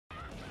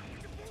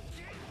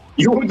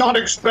You would not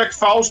expect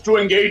Faust to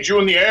engage you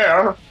in the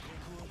air.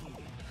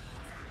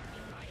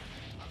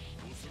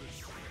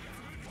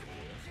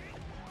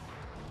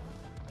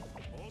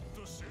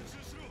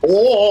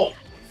 Oh!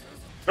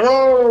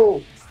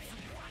 No!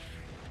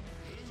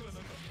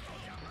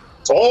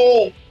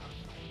 Oh!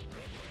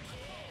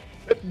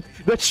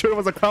 That sure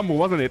was a combo,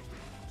 wasn't it?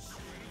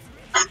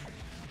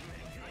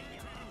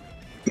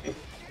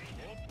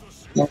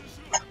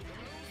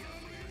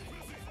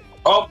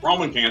 Oh,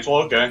 Roman cancel,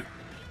 okay.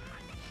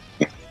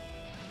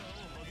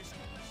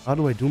 How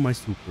do I do my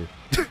super?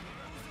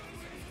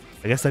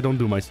 I guess I don't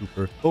do my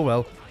super. Oh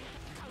well.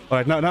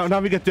 Alright, now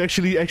we get to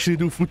actually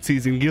do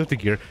footsies in Guilty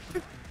Gear.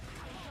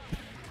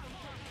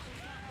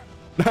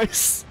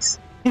 Nice!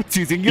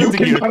 Footsies in Guilty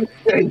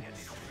Gear.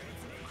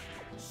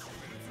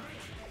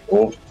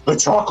 Oh, the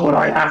chocolate,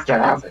 I have to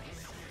have it.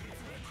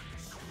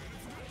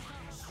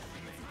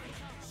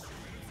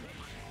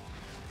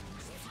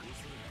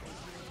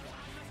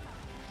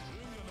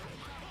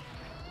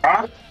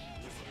 Huh?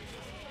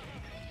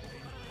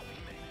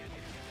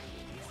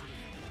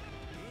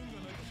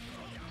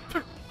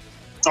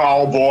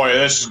 Oh boy,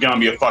 this is gonna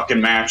be a fucking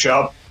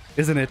matchup.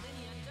 Isn't it?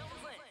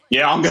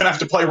 Yeah, I'm gonna have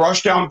to play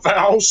Rushdown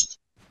Faust.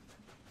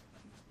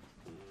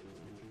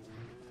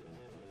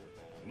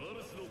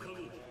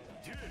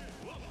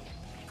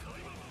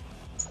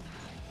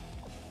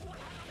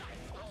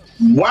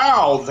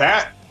 Wow,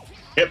 that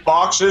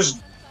hitbox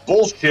is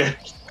bullshit.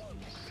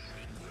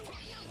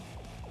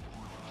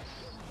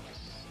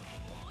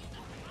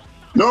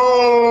 No!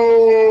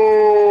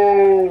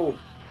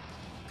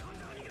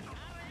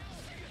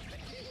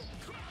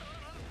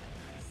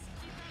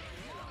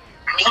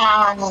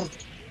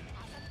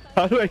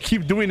 How do I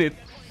keep doing it?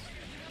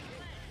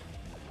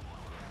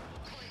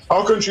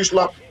 How can she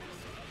slap?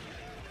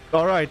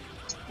 All right,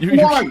 you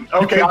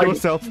Okay, killed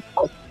yourself.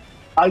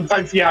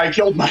 Yeah, I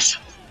killed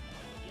myself.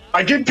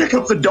 I did pick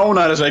up the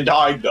donut as I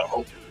died,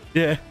 though.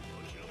 Yeah,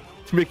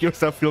 to make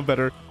yourself feel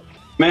better.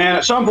 Man,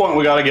 at some point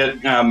we gotta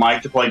get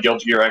Mike to play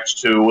Guilty Gear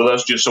X2 with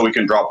us, just so we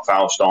can drop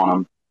Faust on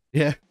him.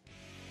 Yeah,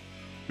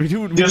 we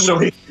do. So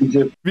we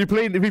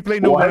play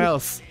no one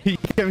else. He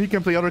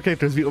can play other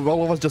characters.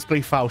 All of us just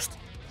play Faust.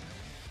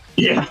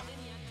 Yeah.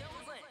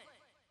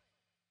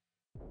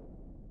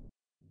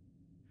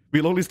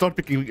 We'll only start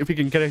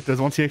picking characters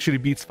once he actually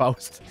beats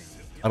Faust.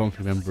 I don't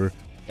remember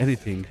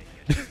anything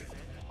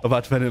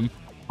about Venom.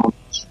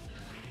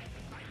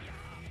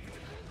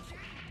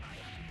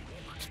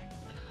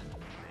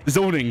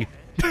 Zoning.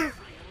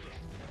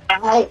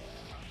 Ow!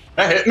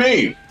 That hit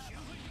me!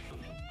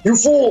 You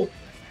fool!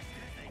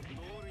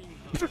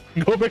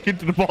 Go back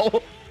into the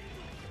ball.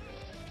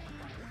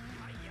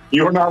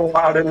 You're not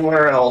allowed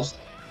anywhere else.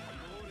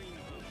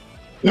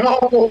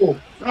 No!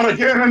 Not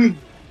again!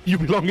 You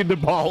belong in the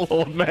ball,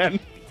 old man.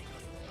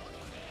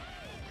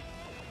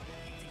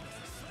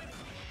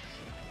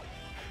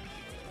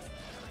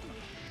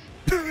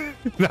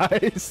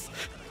 Nice.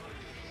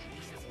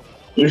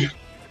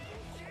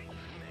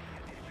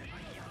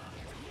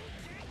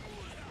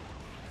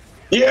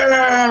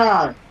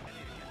 Yeah!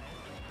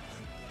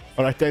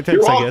 Alright, thanks, I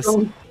guess.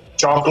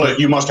 Chocolate,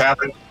 you must have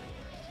it.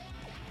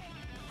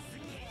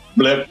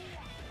 Blip.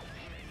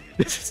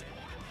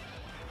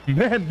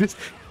 Man, this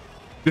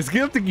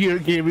Guilty Gear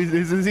game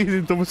is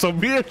into some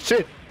weird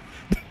shit.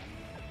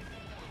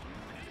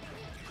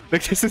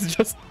 Like this is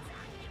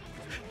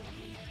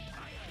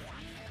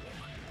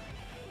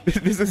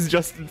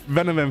just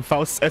Venom and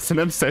Faust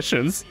S&M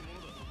sessions.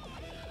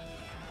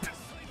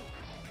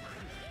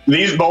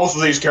 Both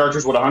of these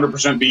characters would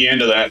 100% be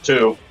into that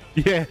too.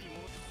 Yeah.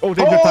 Oh,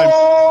 danger time.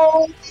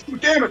 Oh,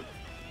 damn it!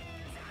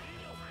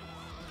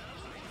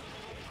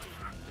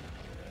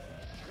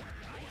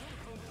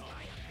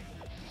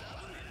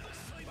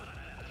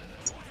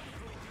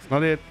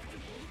 Not it.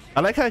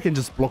 I like how I can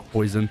just block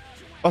poison,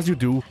 as you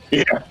do.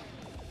 Yeah.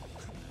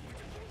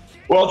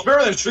 Well, it's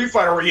better than Street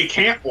Fighter where you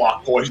can't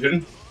block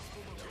poison.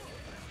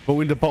 But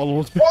when the ball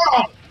was...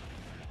 Oh!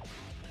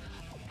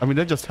 I mean,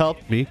 that just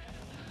helped me.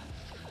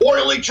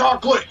 Oily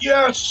chocolate,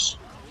 yes!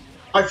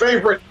 My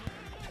favorite.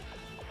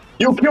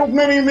 You killed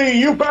Mini-Me,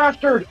 you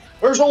bastard!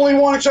 There's only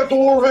one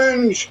acceptable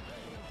revenge!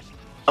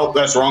 Oh,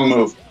 that's the wrong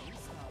move.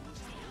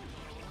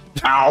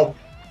 Ow.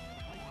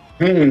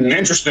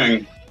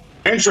 Interesting.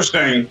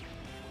 Interesting.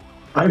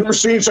 I've never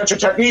seen such a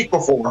technique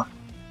before.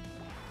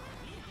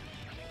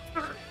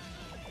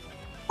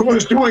 Who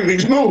is doing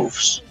these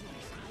moves?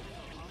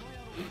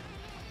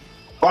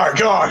 My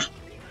God.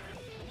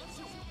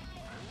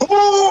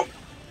 Oh!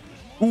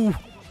 Ooh.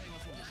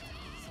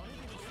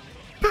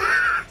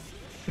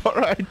 All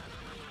right.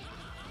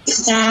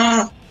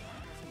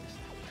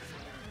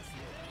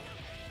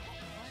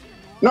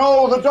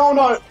 No, the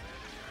donut.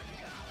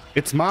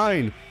 It's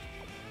mine.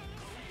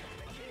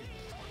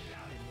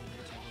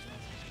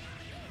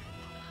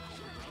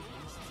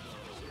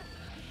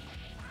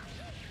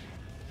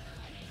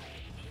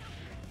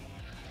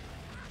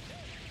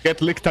 Get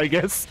licked, I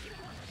guess.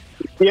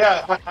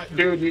 Yeah,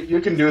 dude,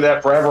 you can do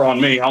that forever on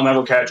me. I'll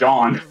never catch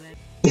on.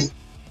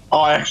 Oh,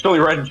 I actually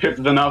read Chip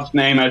Zanuff's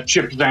name as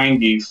Chip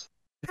Zangief.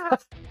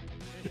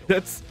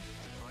 That's...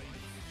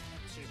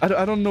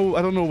 I don't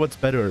know what's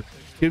better.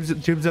 James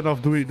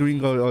Zenov doing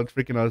a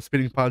freaking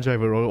spinning pile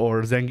driver,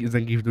 or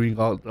Zangief doing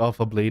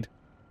Alpha Blade.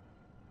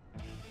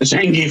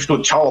 Zangief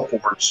with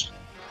teleports.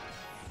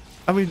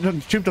 I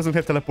mean, Jim doesn't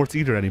have teleports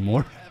either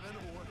anymore.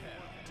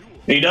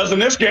 He does in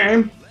this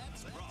game.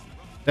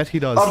 That he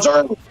does.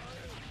 Observe.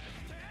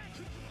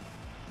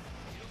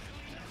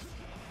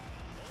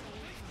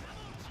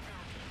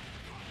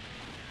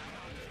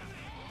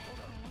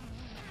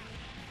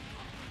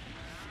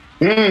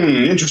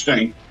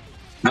 Interesting.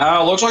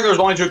 Looks like there's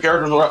only 2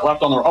 characters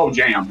left on the... Oh,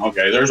 Jam.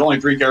 Okay, there's only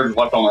 3 characters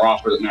left on the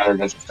roster that neither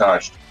gets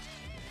touched.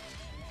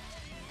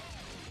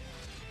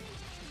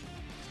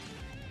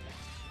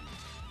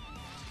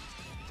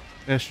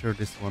 Yeah, sure,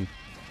 this one.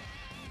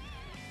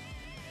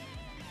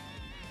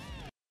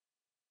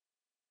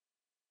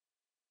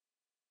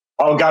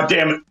 Oh, god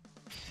damn it.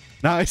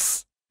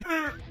 Nice.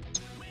 The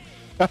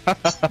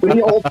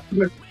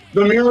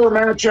mirror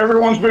match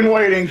everyone's been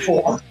waiting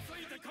for.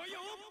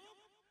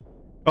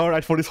 All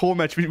right, for this whole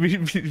match, we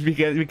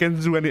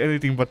can't do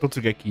anything but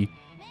Totsugeki.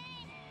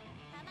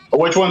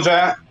 Which one's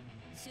that?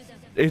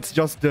 It's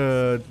just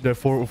the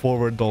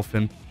forward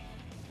dolphin.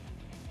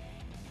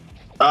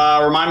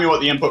 Remind me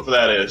what the input for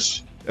that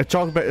is.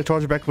 Charge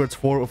backwards,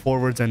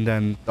 forwards, and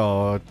then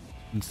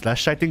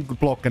slash. I think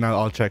block, and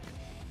I'll check.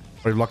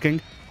 Are you blocking?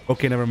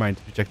 Okay, never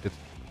mind. You checked it.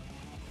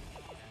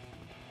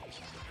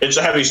 It's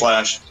a heavy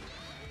slash.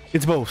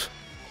 It's both.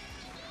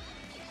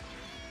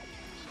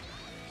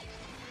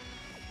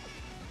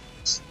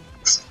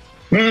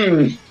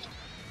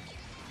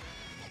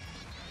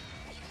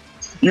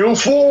 You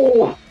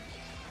fool!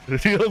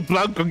 Real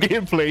Blanco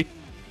gameplay.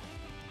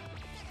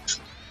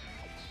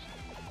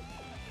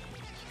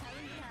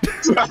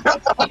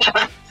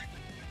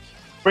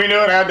 We knew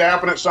it had to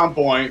happen at some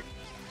point.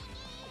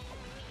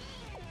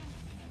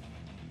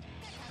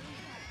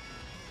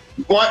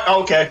 What?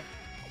 Okay.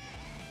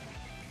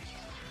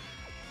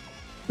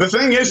 The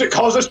thing is, it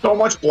causes so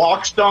much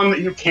block stun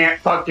that you can't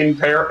fucking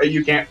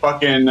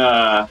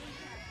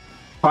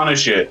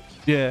punish it.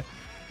 Yeah.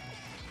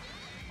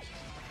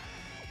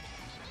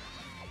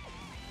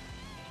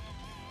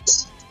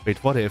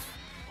 Wait, what if?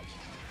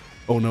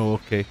 Oh no,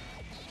 okay.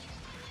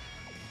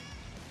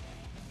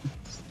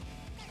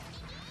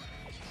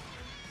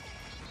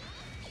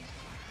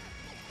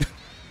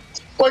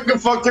 Like a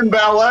fucking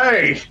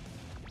ballet.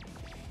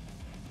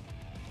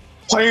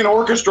 Playing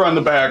orchestra in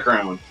the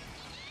background.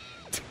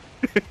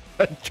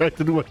 I tried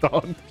to do a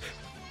taunt.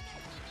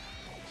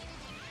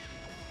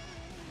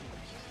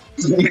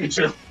 Me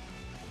too.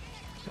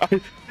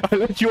 I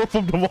let you off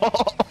of the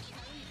wall.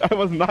 That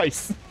was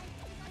nice.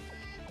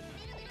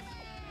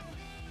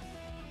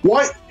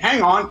 What?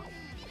 Hang on.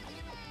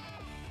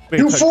 Wait,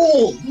 You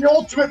fool! The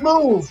ultimate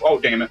move! Oh,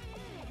 damn it.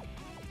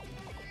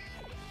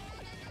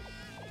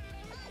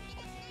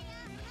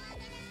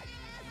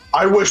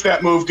 I wish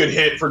that move could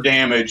hit for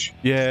damage.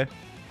 Yeah.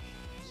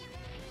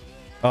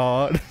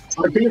 I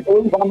can't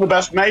believe I'm the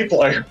best May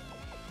player.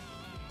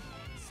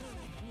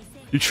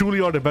 You truly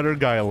are the better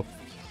Guile.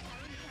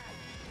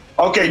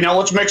 Okay, now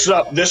let's mix it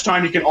up. This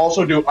time you can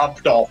also do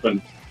up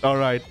dolphin.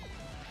 Alright.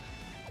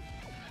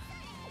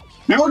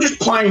 Now we're just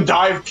playing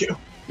dive.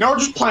 Now we're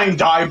just playing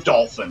dive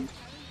dolphin.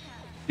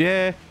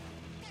 Yeah.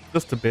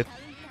 Just a bit.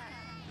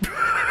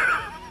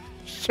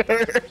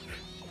 Sure.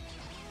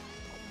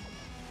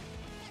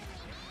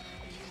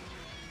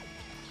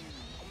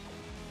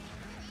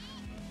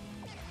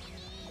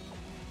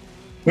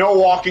 No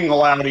walking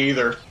allowed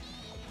either.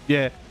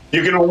 Yeah.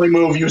 You can only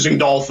move using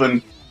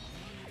dolphin.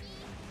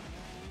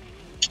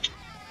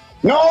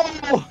 No!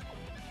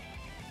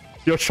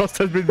 Your trust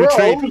has been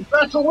betrayed. Bro,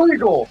 that's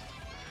illegal.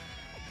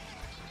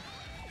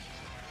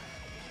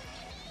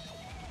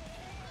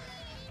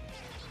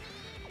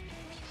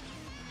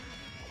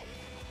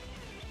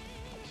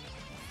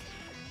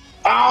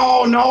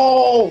 Oh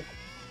no!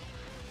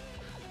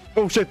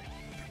 Oh shit.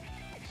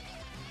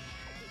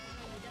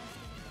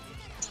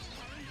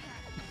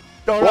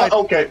 Alright.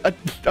 Well, okay.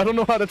 I don't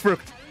know how that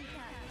worked.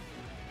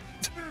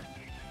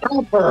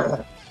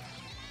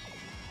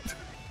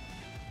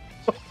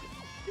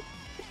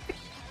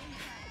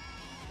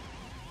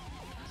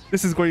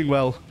 This is going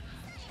well.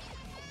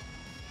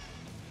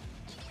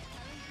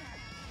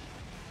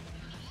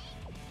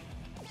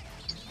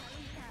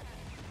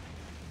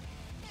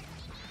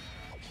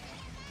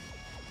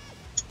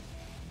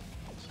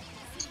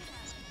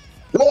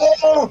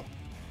 Oh!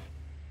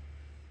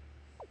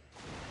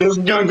 This is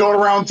gonna go to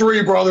round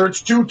 3, brother.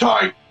 It's too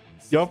tight.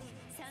 Yup.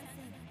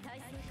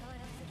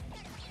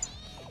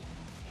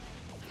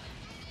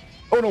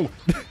 Oh no!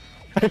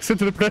 I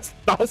accidentally pressed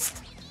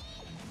dust.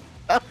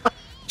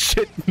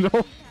 Shit,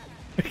 no.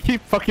 I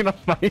keep fucking up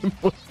my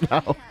inputs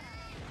now.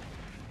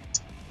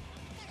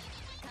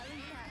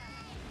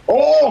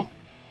 Oh!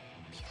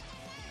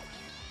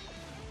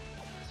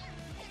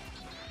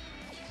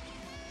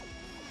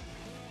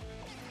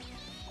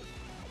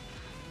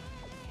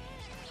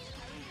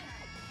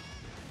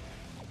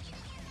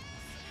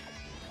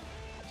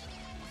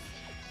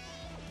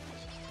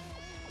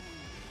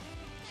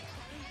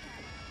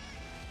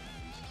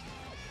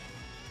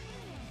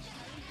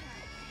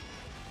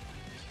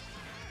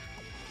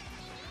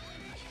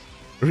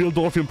 Real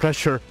dolphin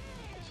pressure.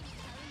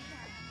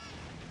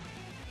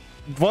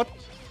 What?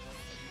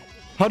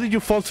 How did you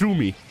fall through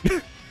me?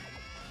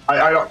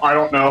 I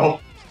don't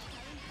know.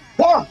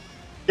 Oh,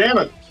 damn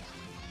it.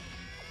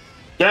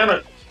 Damn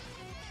it.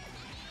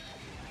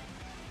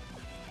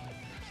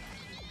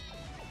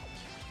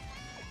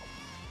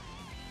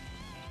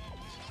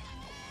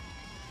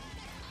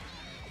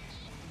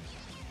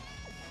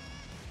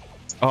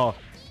 Oh.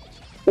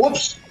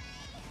 Whoops.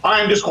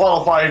 I am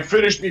disqualified.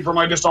 Finish me for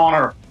my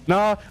dishonor.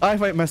 Nah, I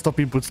might messed up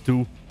inputs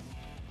too.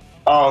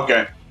 Oh,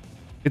 okay.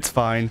 It's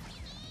fine.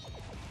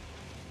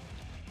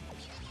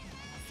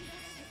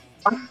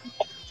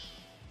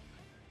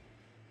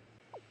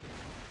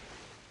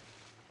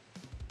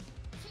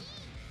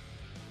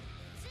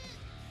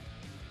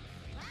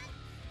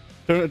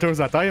 Turns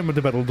out I am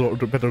the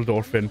better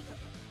dolphin.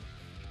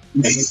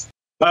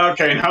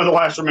 Okay, now the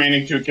last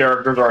remaining two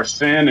characters are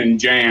Sin and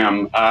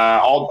Jam.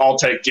 I'll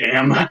take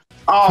Jam.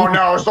 Oh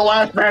no, is the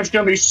last match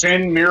gonna be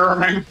Sin Mirror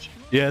Match?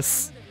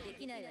 Yes.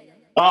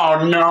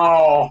 Oh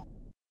no.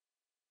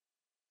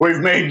 We've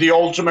made the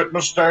ultimate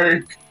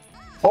mistake.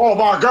 Oh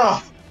my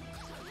god.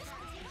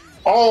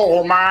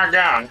 Oh my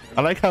god.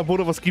 I like how both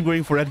of us keep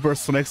going for Red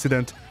Burst on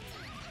accident.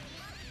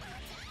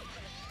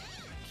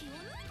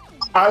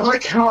 I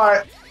like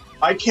how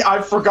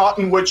I've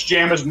forgotten which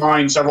Jam is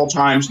mine several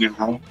times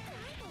now.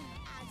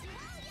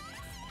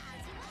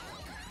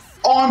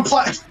 Oh, I'm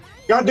playing.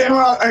 God damn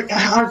it!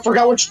 I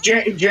forgot which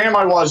jam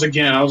I was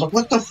again. I was like,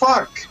 what the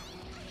fuck?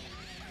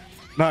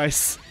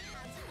 Nice.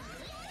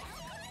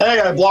 Hey,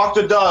 I blocked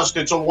the dust.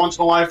 It's a once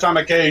in a lifetime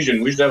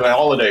occasion. We should have a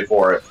holiday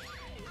for it.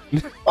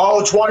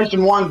 Oh, twice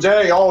in one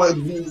day. Oh,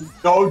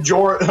 no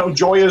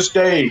joyous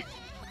day.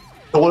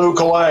 Kaloo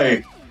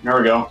Kalay. There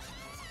we go.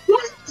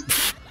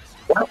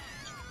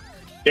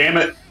 Damn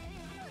it.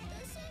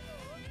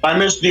 I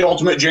missed the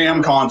ultimate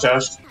jam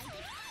contest.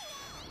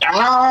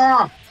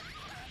 Ah!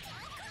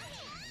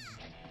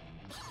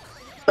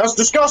 That's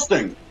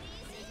disgusting.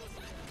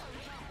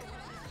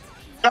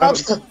 I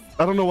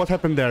don't know what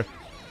happened there.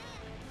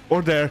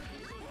 Or there.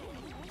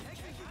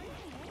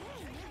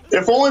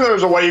 If only there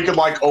was a way you could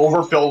like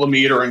overfill the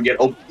meter and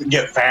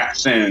get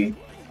fats in.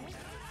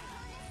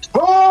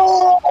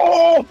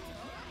 Oh!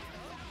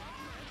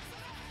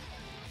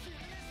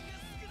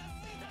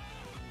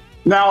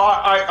 Now,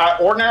 I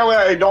ordinarily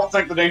I don't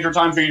think the Danger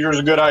Time feature is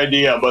a good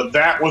idea, but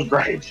that was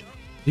great.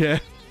 Yeah.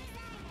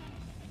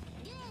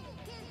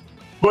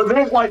 But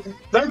then, like,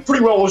 that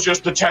pretty well was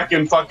just the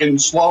Tekken fucking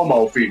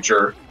slow-mo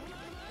feature.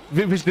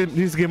 Which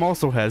this game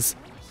also has.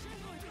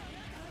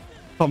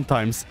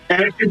 Sometimes.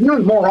 And it can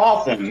use more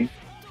often.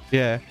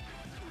 Yeah.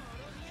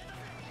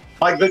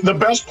 Like, the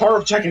best part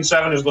of Tekken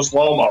 7 is the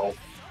slow-mo.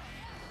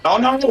 Oh,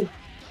 no!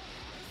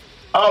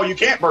 Oh, you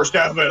can't burst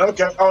out of it.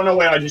 Okay. Oh, no,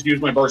 wait, I just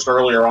used my burst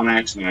earlier on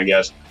accident, I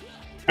guess.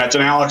 That's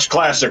an Alex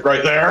classic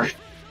right there.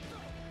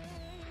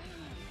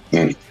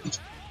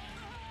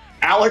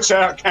 Alex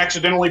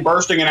accidentally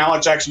bursting and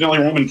Alex accidentally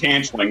woman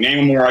canceling. Name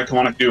a more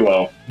iconic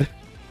duo.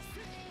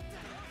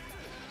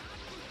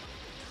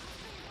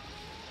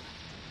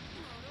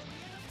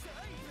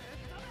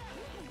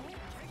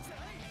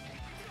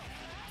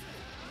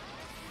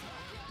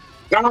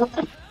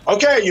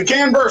 Okay, you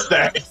can burst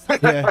that.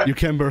 Yeah, you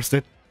can burst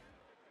it.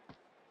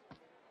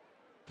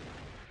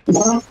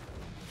 Oh,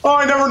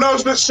 I never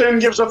noticed that Sin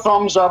gives a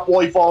thumbs up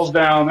while he falls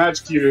down. That's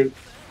cute.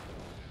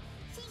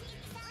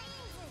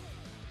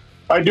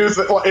 I do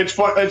think it's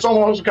fun. It's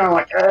almost kind of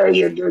like, hey,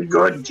 you did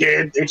good,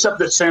 kid. Except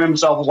that Sin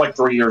himself was like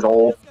 3 years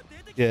old.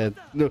 Yeah,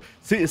 no,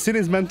 Sin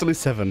is mentally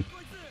 7.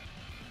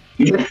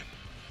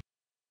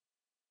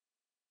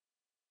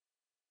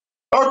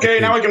 Okay,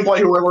 now we can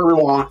play whoever we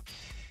want.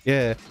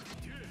 Yeah.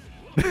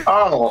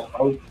 Oh,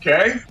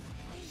 okay.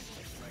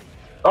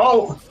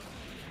 Oh,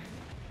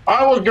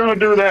 I was gonna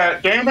do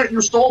that. Damn it, you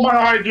stole my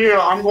idea.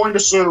 I'm going to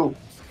sue.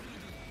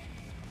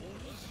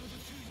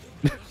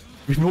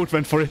 We both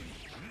went for it.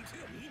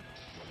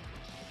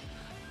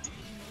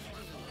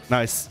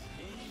 Nice.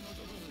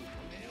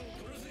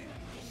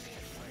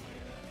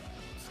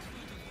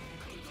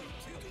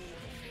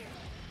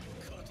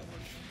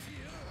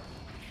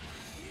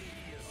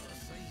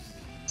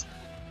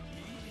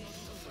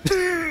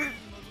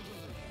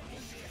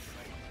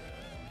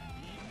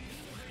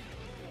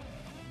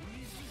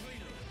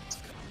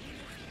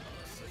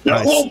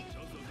 Nice. Oh.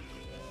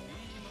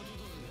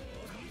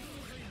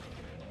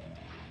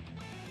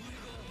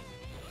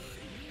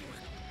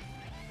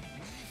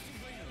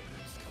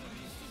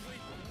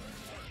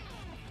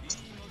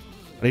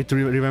 I need to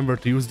remember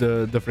to use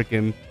the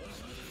freaking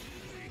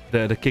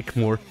the kick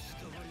more.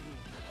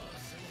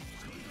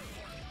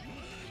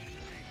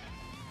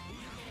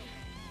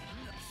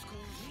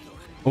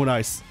 Oh,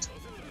 nice.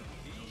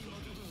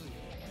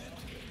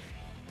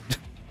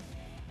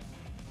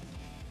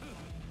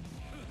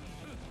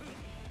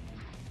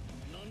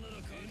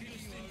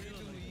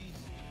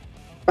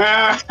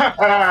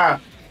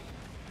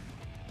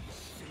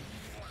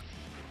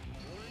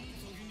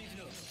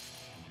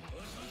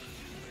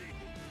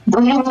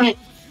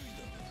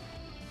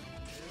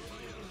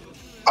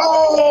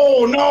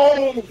 Oh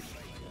no!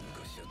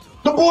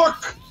 The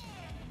book!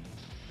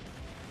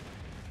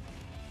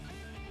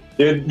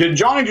 Did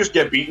Johnny just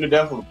get beaten to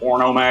death with a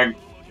porno mag?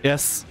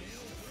 Yes.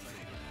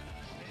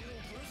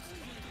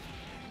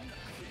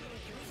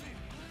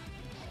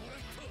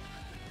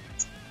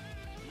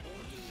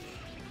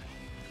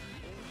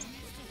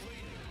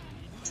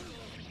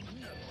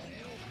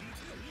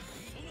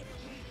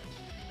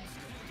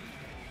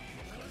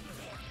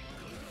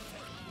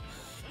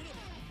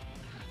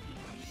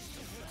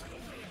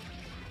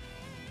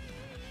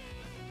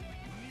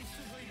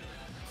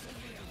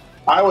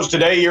 I was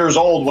today years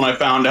old when I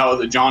found out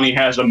that Johnny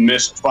has a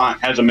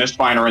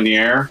mist-finder in the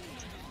air.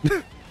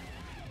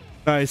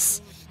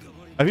 Nice.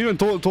 I've even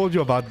told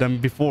you about them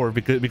before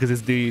because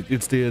it's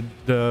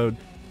the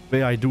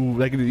way I do,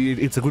 like,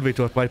 it's a good way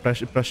to apply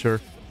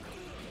pressure.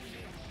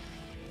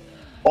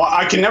 Well,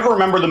 I can never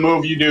remember the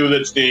move you do.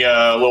 That's the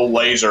little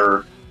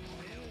laser.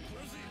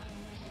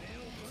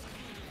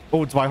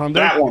 Oh, it's Vihander?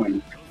 That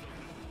one.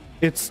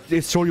 It's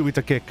show you with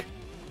a kick.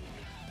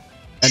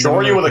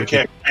 Shore you with a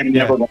kick. I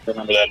never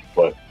remember that.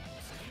 But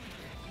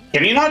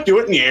can you not do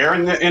it in the air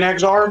in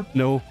XR?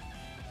 No.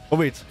 Oh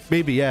wait,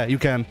 maybe yeah, you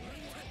can.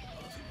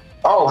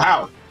 Oh,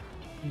 how?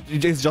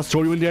 It's just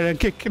show you in the air and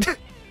kick.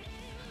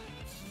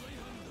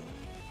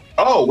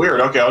 Oh, weird.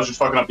 Okay, I was just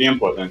fucking up the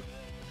input then.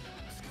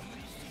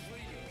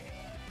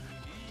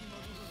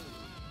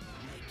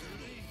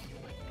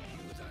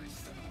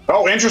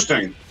 Oh,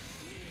 interesting.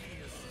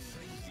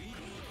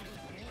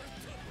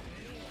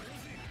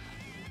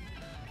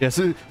 Yes,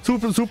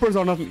 supers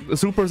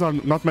are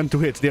not meant to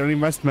hit. They are an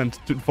investment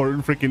for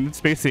freaking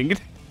spacing.